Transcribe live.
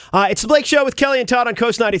It's the Blake Show with Kelly and Todd on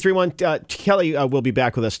Coast 93.1. Kelly will be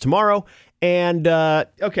back with us tomorrow. And,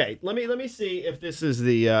 okay, let me see if this is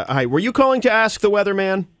the... hi, were you calling to ask the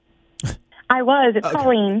weatherman? I was. It's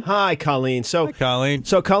Colleen. Hi, Colleen. Hi, Colleen.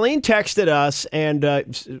 So Colleen texted us, and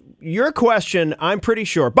your question, I'm pretty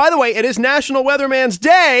sure. By the way, it is National Weatherman's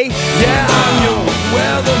Day. Yeah, I'm your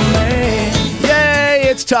weatherman. Yay,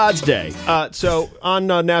 it's Todd's day. So on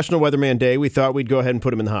National Weatherman Day, we thought we'd go ahead and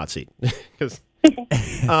put him in the hot seat.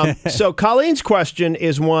 So Colleen's question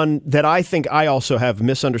is one that I think I also have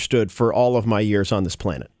misunderstood for all of my years on this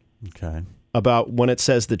planet. Okay. About when it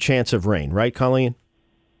says the chance of rain, right, Colleen?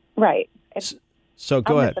 Right. So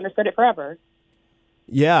go ahead. I've misunderstood it forever.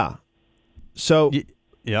 Yeah. So.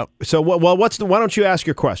 Yep. So well, why don't you ask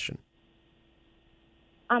your question?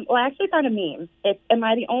 Well, I actually found a meme. Am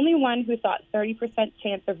I the only one who thought 30%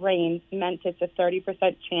 chance of rain meant it's a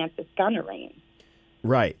 30% chance it's gonna rain?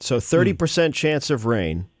 Right. So 30% chance of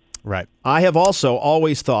rain. Right. I have also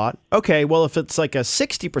always thought, okay, well, if it's like a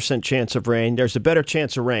 60% chance of rain, there's a better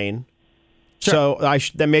chance of rain. Sure. So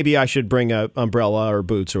then maybe I should bring an umbrella or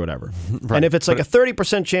boots or whatever. Right. And if it's like a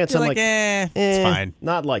 30% chance, I'm like, it's fine.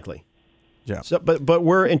 Not likely. Yeah. So, but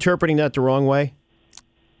we're interpreting that the wrong way?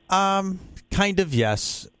 Kind of,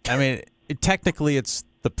 yes. I mean, technically, it's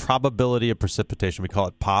the probability of precipitation. We call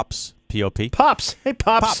it POPs, P-O-P. Pops. Hey,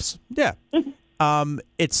 Pops. POPs, yeah.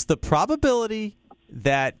 It's the probability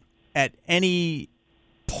that at any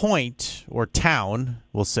point or town,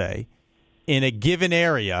 we'll say, in a given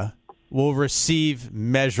area will receive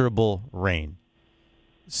measurable rain.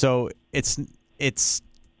 So it's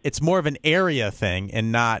more of an area thing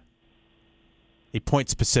and not a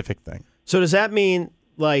point-specific thing. So does that mean,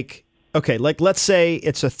 like, okay, like let's say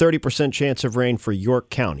it's a 30% chance of rain for York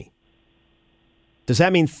County. Does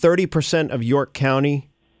that mean 30% of York County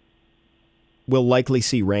will likely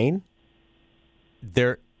see rain?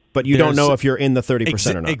 But you don't know if you're in the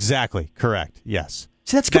 30% or not. Exactly. Correct. Yes.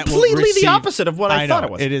 See, that's completely the opposite of what I thought it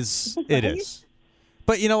was. It is. It is.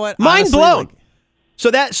 But you know what? Mind Honestly, blown.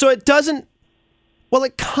 So it doesn't. Well,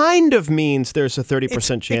 it kind of means there's a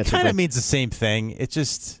 30% chance. It kind of means the same thing. It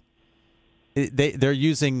just they're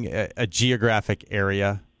using a geographic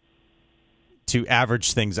area to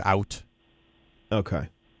average things out. Okay.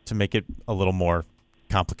 To make it a little more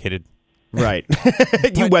complicated. Right.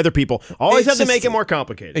 You weather people always have to make it more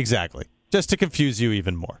complicated. Exactly. Just to confuse you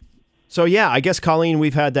even more. So, yeah, I guess, Colleen,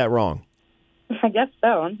 we've had that wrong. I guess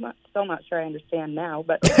so. I'm still not sure I understand now,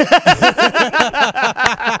 but...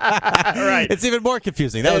 Right. It's even more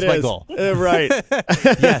confusing. That was my goal. Right.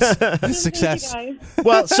 Yes. Success.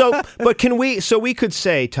 Well, we could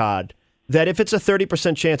say, Todd, that if it's a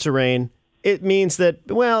 30% chance of rain, it means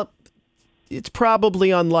that, well, it's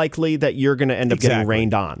probably unlikely that you're going to end up getting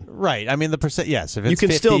rained on. Right. I mean, the percent, yes. If it's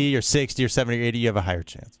 50 or 60 or 70 or 80, you have a higher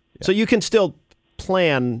chance. Yeah. So you can still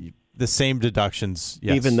plan... the same deductions,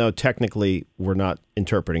 yes. Even though technically we're not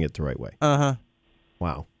interpreting it the right way. Uh-huh.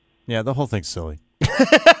 Wow. Yeah, the whole thing's silly.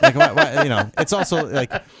 Like, why, it's also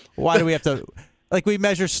like, why do we have to, like, we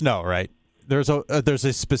measure snow, right? There's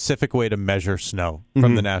a specific way to measure snow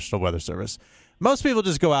from the National Weather Service. Most people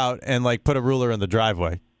just go out and, like, put a ruler in the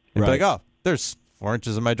driveway and be like, oh, there's 4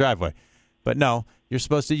 inches in my driveway. But no, you're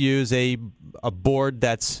supposed to use a board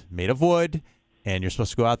that's made of wood, and you're supposed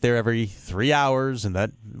to go out there every 3 hours, and that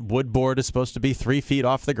wood board is supposed to be 3 feet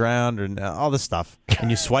off the ground, and all this stuff. And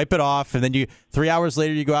you swipe it off, and then 3 hours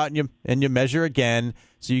later you go out and you measure again,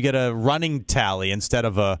 so you get a running tally instead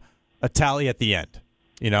of a tally at the end,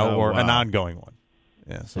 or an ongoing one.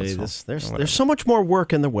 Yeah. So there's so much more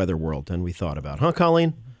work in the weather world than we thought about, huh,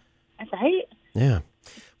 Colleen? That's right. Yeah.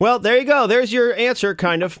 Well, there you go. There's your answer,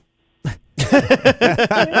 kind of.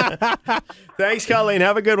 Thanks, Colleen.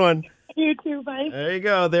 Have a good one. You too, bye. There you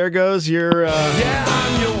go. There goes your... Yeah,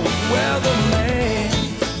 I'm your weatherman.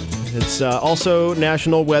 It's also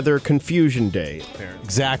National Weather Confusion Day, apparently.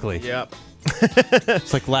 Exactly. Yep.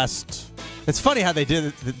 It's like It's funny how they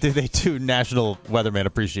do National Weatherman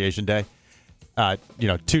Appreciation Day.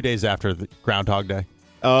 2 days after the Groundhog Day.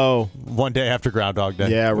 Oh. 1 day after Groundhog Day.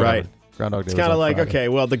 Yeah, whatever. right. Groundhog Day. It's kind of like, Friday. okay,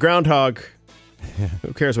 well, the groundhog...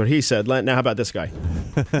 Who cares what he said? Now, how about this guy?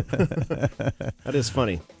 That is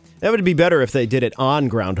funny. That would be better if they did it on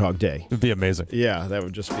Groundhog Day. It'd be amazing. Yeah, that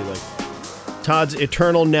would just be like Todd's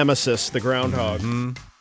eternal nemesis, the groundhog. Mm-hmm.